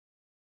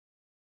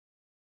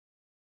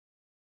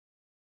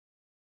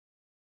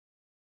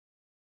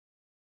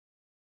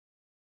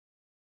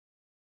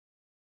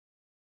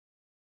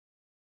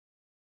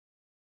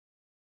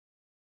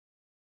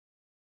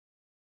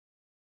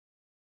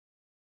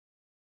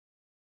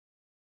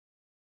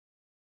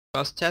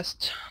First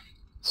test,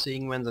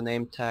 seeing when the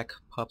name tag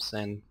pops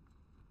in.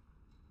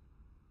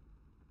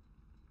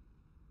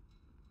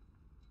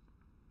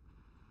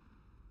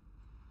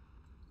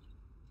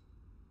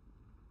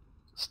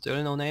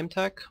 Still no name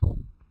tag.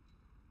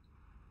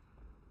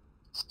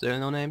 Still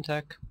no name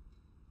tag.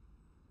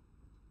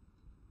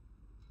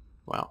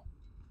 Wow.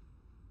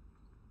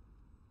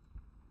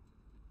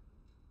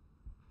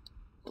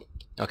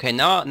 Okay,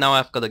 now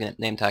I've got a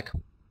name tag.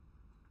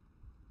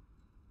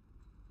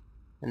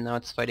 And now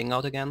it's fading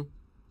out again.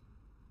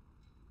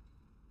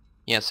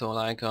 Yeah, so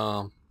like,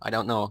 I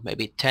don't know,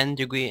 maybe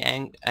 10-degree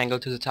angle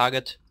to the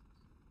target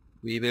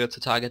reveals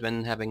the target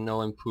when having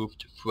no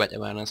improved threat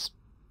awareness.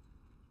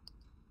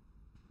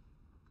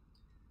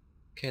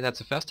 Okay, that's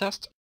the first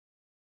test.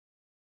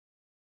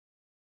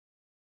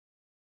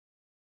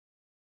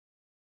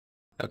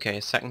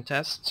 Okay, second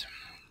test.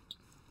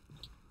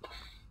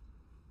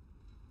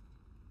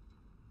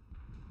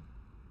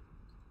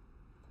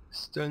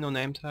 Still no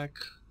name tag.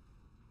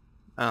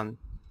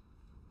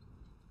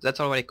 That's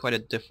already quite a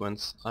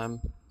difference. I'm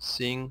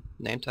seeing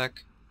name tag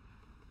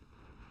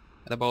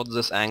at about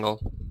this angle.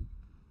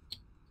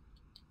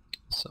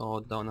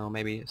 So don't know,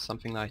 maybe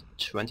something like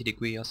 20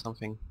 degree or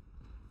something.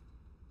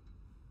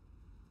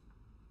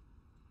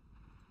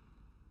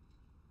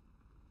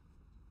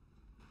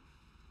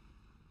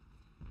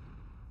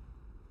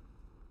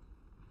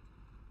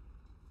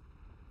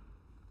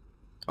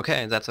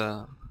 Okay, that's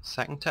a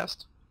second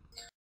test.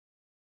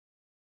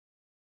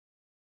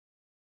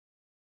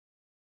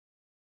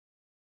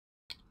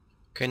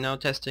 Okay, now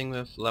testing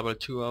with level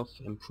 2 of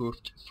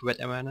improved threat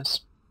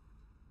awareness.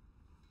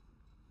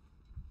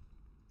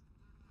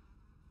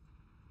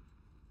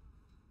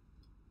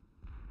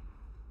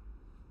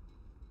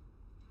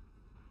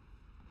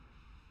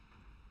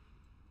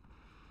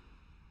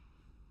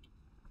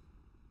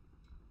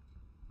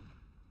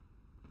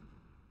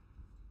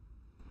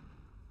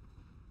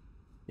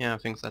 Yeah, I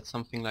think that's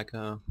something like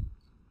a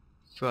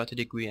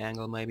 30-degree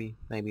angle, maybe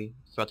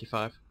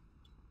 35.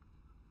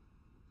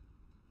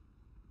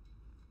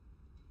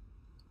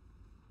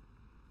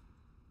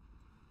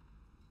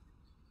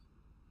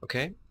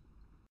 Okay.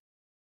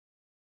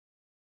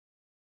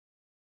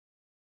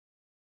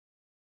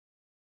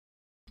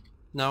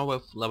 Now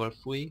with level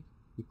 3,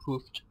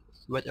 improved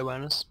threat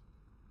awareness.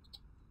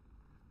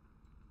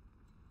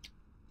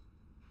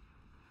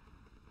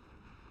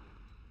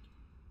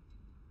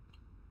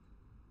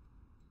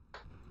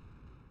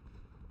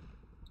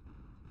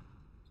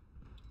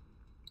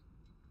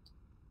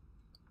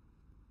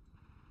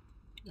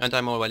 And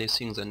I'm already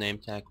seeing the name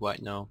tag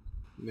right now,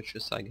 which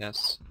is, I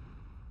guess,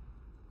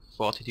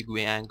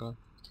 40-degree angle.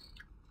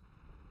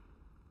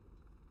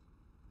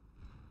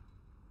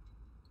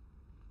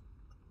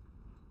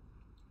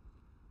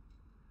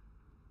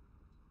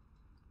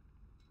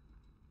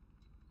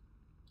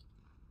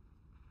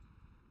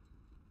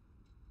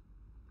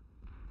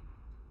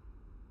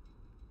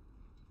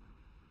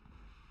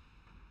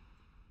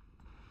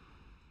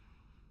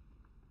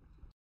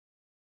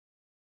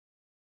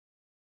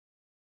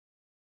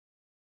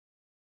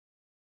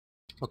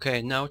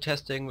 Okay, now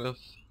testing with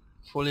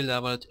fully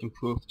leveled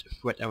improved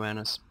threat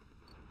awareness.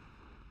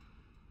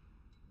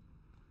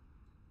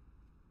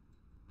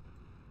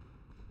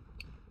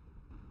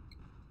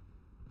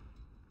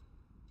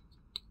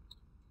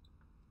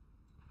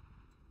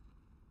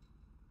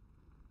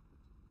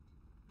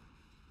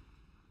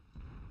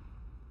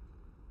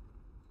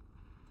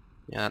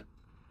 Yeah,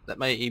 that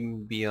may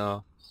even be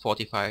a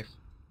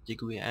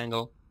 45-degree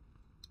angle.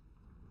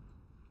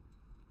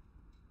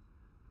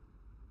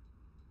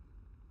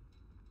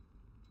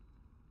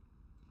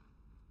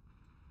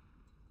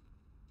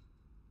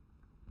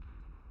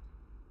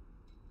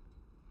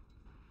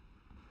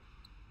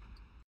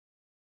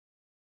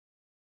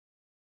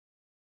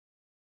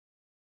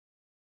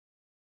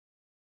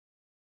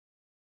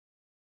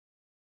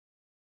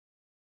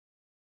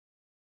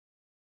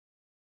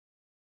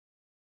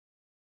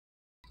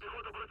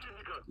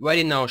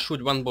 Ready now,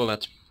 shoot one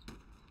bullet.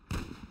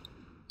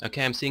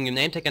 Okay, I'm seeing your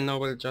name tag and now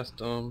we'll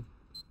just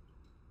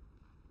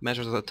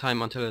measure the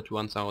time until it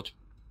runs out.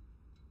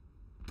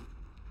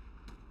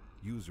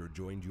 User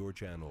joined your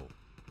channel.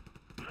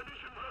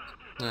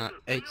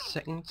 8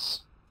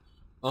 seconds.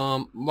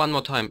 One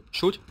more time.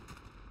 Shoot.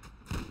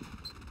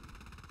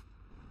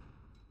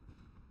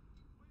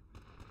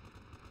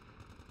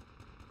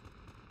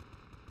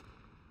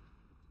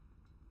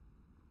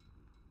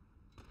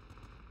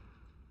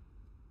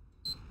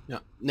 Yeah,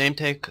 name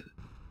tag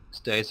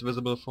stays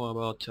visible for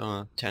about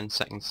 10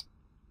 seconds.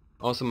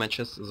 Also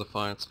matches the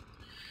files.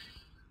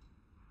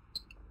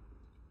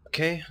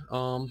 Okay,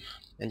 and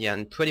yeah,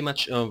 and pretty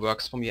much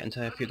works from your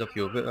entire field of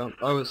view. We're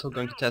also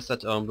going to test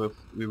that with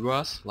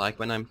reverse, like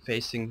when I'm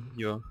facing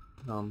your...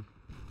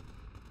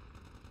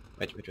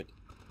 wait.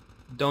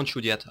 Don't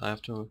shoot yet, I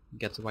have to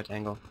get the right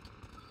angle.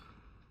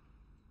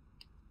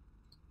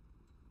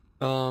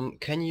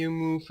 Can you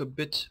move a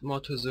bit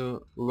more to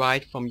the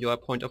right from your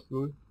point of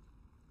view?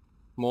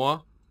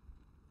 More?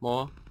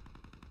 More?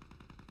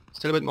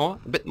 Still a bit more?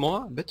 A bit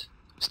more? A bit?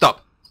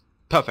 Stop!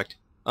 Perfect!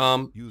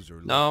 User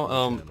left Now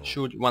your channel.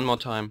 shoot one more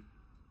time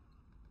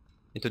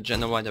into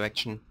general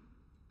direction.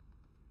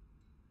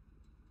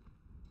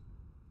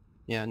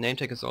 Yeah, name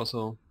tag is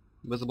also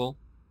visible.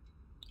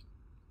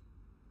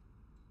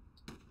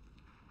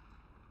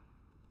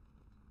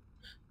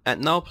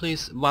 And now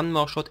please one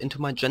more shot into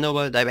my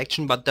general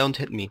direction, but don't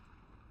hit me.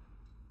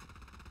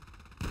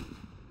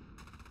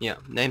 Yeah,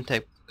 name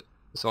tag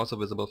is also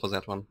visible for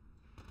that one.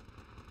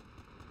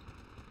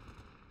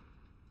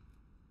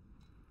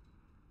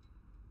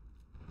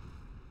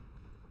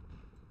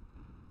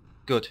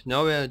 Good,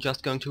 now we're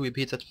just going to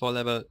repeat that for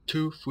level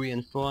 2, 3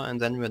 and 4 and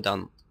then we're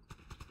done.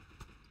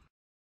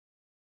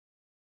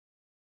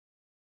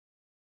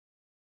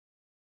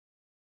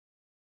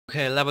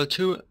 Okay, level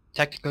 2,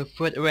 tactical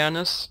threat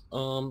awareness,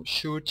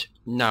 shoot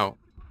now.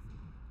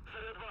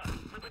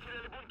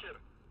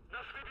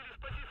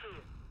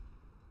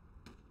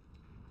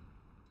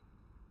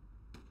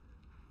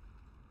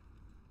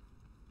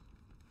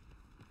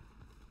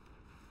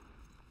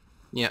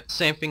 Yeah,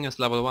 same thing as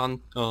level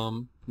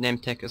 1, name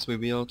tag is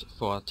revealed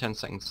for 10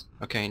 seconds.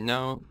 Okay,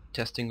 now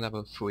testing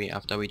level 3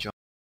 after we join.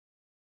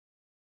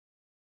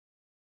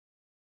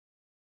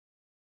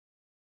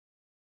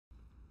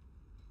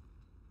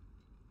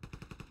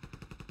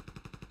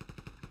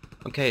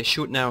 Okay,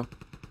 shoot now.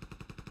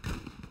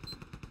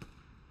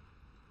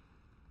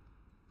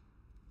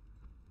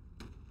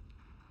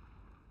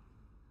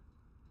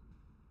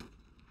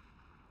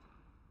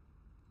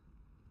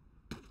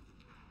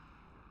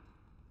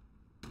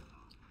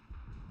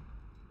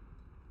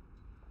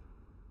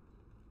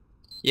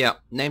 Yeah,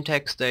 name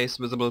tag stays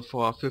visible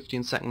for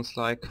 15 seconds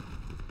like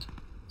it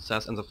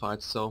says in the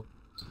files, so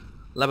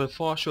level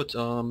 4 should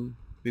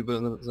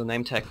reveal the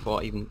name tag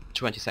for even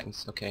 20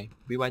 seconds. Okay,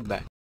 be right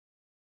back.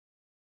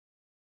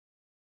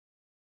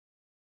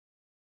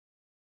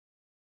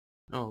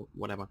 Oh,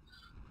 whatever.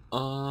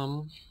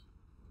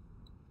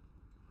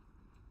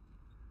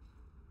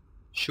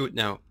 Shoot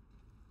now.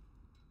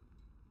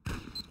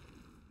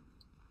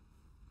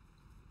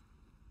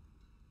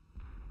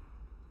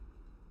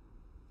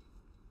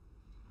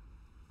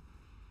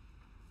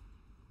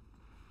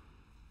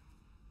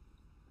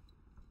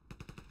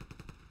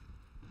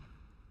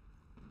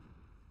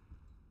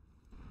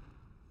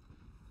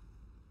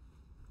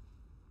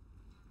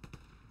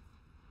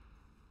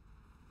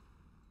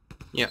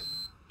 Yeah,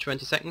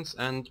 20 seconds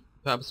and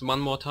perhaps one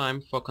more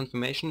time for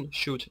confirmation.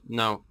 Shoot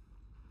now.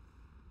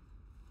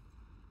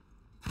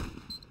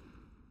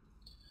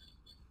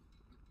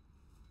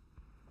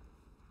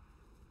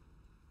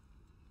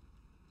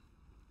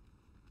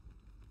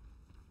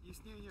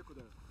 Яснее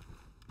некуда.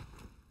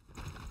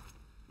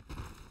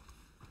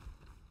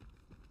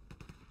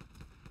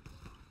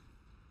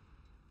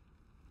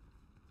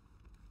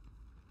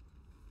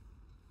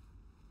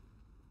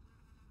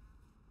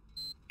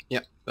 Yeah,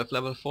 with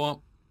level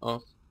 4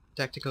 of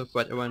tactical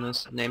threat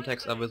awareness, name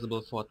tags are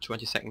visible for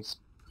 20 seconds.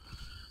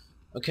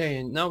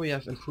 Okay, now we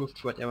have improved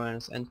threat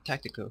awareness and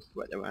tactical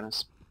threat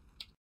awareness.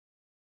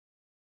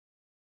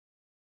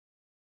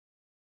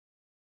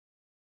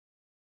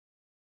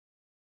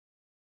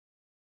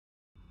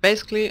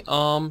 Basically,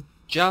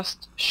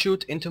 just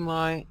shoot into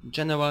my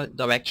general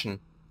direction,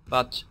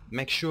 but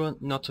make sure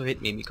not to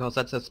hit me, because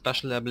that's a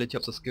special ability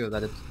of the skill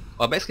that it...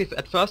 Or basically,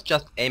 at first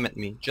just aim at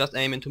me, just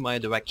aim into my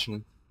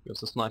direction with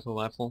the sniper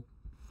rifle.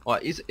 Or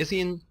is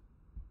he in...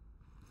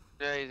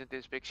 Yeah, he's in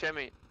this big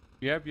Shemi.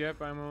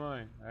 Yep, I'm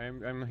online.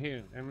 I'm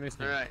here. I'm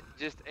listening. Alright,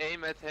 just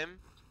aim at him.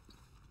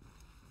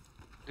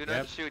 Do not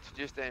Yep. shoot,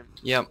 just aim.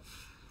 Yeah,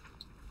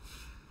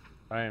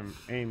 I am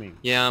aiming.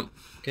 yeah,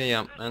 okay,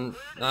 yeah, and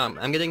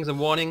I'm getting the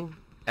warning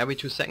every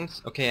 2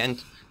 seconds. Okay,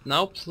 and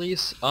now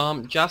please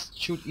just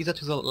shoot either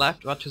to the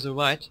left or to the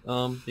right,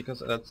 because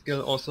that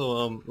skill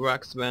also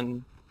works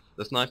when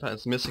the sniper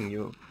is missing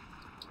you.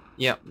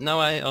 Yeah, now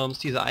I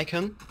see the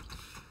icon,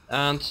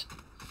 and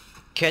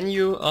can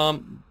you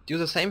do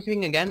the same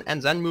thing again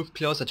and then move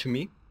closer to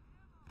me?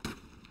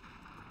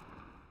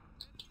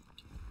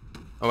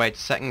 Oh wait,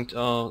 second,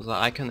 the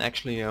icon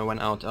actually went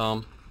out.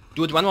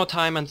 Do it one more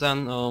time and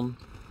then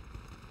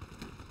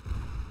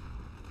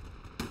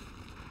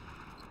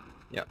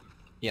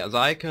yeah, the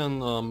icon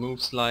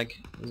moves like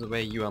the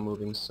way you are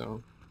moving,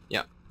 so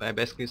yeah, I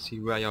basically see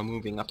where you're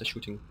moving after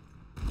shooting.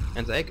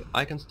 And the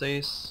icon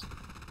stays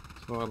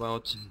for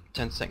about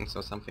 10 seconds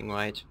or something,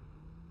 right?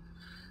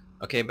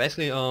 Okay,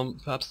 basically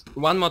perhaps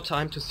one more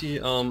time to see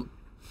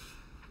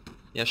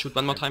yeah, shoot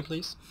one more time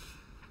please.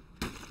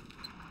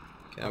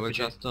 Okay, I will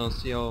just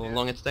see how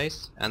long it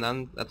stays, and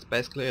then that's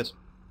basically it.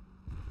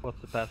 What's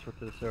the password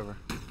to the server?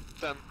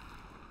 10.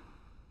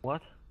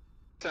 What?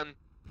 10.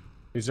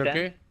 Is Ten?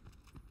 okay?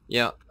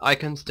 Yeah,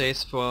 icon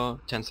stays for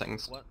 10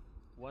 seconds. What?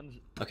 One's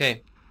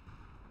Okay.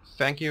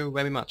 Thank you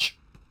very much.